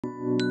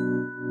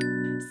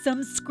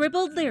Some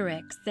scribbled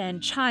lyrics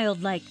and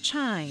childlike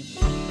chime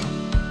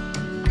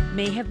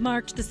may have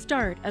marked the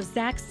start of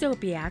Zach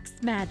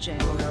Sobiech's magic.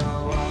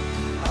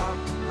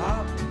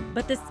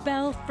 But the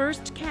spell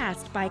first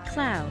cast by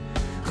Cloud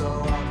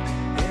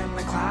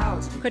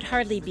could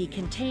hardly be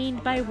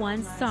contained by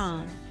one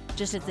song,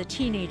 just as a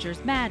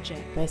teenager's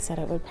magic. They said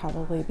it would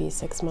probably be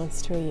 6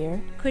 months to a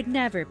year. Could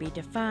never be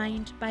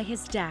defined by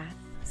his death.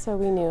 So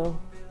we knew,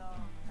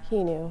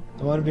 he knew.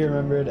 I want to be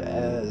remembered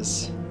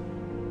as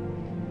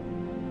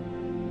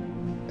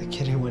a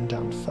kid who went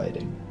down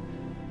fighting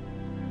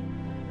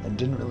and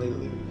didn't really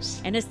lose.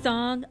 And a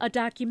song, a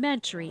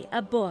documentary,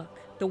 a book.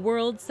 The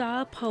world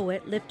saw a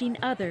poet lifting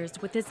others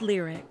with his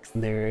lyrics.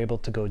 They were able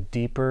to go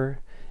deeper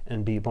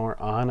and be more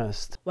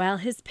honest. While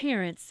his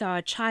parents saw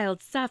a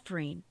child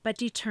suffering, but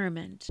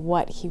determined.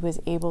 What he was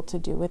able to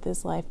do with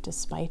his life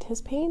despite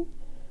his pain,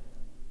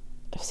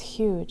 it was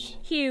huge.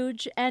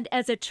 Huge, and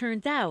as it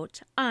turns out,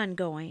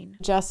 ongoing.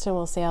 Justin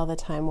will say all the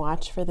time,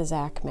 watch for the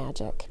Zach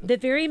magic. The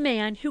very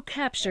man who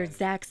captured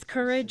Zach's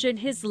courage in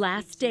his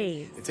last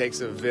days. It takes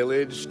a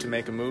village to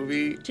make a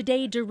movie.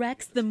 Today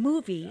directs the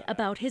movie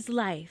about his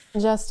life.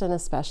 Justin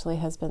especially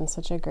has been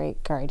such a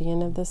great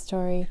guardian of this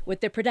story. With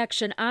the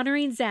production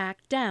honoring Zach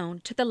down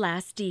to the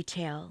last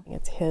detail.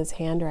 It's his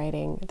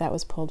handwriting that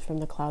was pulled from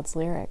the Cloud's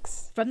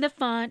lyrics. From the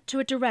font to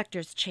a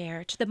director's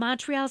chair to the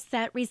Montreal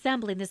set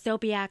resembling the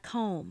Sobiech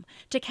home,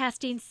 to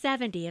casting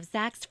 70 of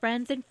Zach's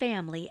friends and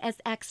family as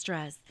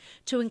extras,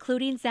 to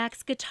including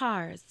Zach's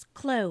guitars,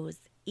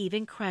 clothes,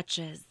 even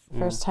crutches.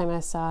 First time I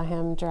saw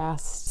him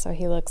dressed, so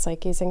he looks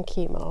like he's in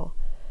chemo.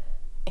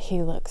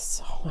 He looks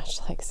so much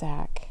like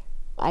Zach.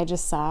 I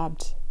just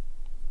sobbed.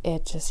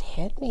 It just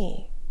hit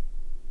me.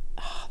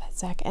 Oh, that's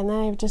Zach. And then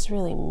I just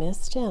really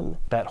missed him.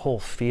 That whole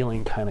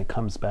feeling kind of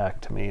comes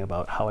back to me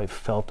about how I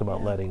felt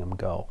about letting him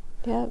go.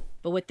 Yep.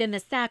 But within the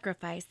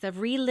sacrifice of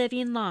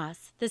reliving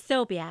loss, the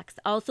Sobiechs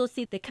also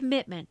see the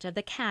commitment of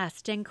the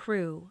cast and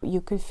crew. You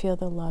could feel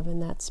the love in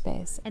that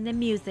space. And the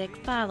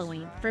music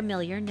following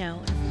familiar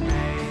notes.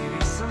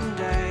 Maybe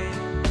someday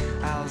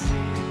I'll see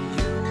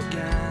you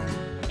again.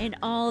 In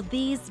all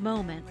these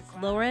moments,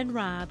 Laura and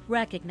Rob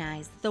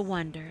recognize the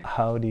wonder.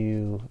 How do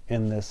you,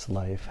 in this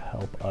life,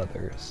 help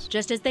others?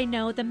 Just as they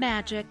know the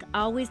magic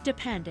always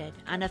depended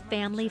on a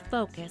family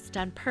focused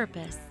on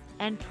purpose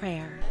and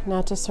prayer.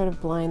 Not just sort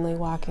of blindly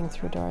walking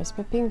through doors,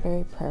 but being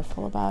very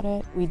prayerful about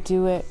it. We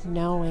do it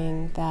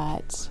knowing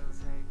that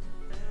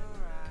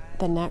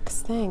the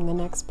next thing, the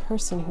next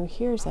person who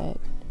hears it,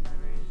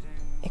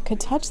 it could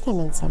touch them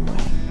in some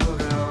way. We'll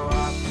go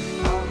up,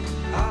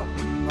 up,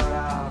 but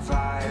I'll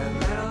fly a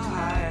little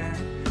higher.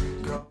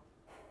 Go.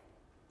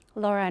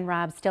 Laura and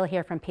Rob still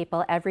hear from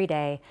people every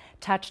day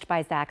touched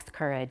by Zach's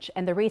courage,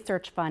 and the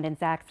research fund in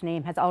Zach's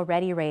name has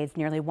already raised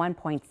nearly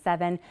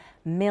 $1.7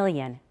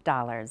 million.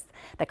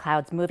 The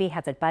Clouds movie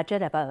has a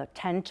budget of about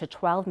 $10 to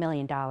 $12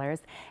 million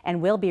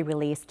and will be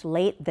released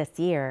late this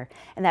year.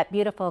 And that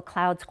beautiful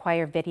Clouds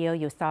Choir video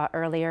you saw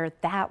earlier,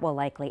 that will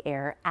likely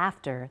air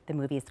after the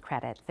movie's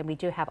credits. And we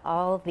do have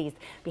all of these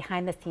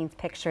behind-the-scenes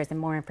pictures and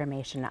more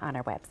information on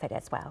our website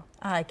as well.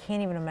 I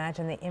can't even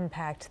imagine the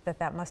impact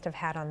that must have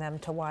had on them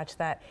to watch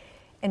that.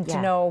 And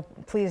to know,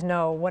 please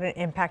know, what an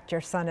impact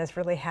your son has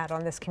really had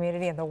on this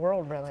community and the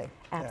world, really.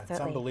 Absolutely. Yeah, it's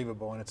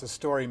unbelievable, and it's a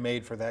story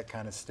made for that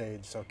kind of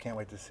stage, so can't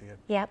wait to see it.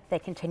 Yep, they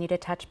continue to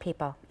touch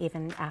people,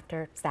 even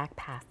after Zach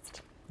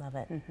passed. Love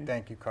it.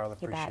 Thank you, Carla.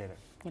 You bet. Appreciate it.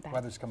 You bet.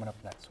 Weather's coming up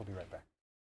next. We'll be right back.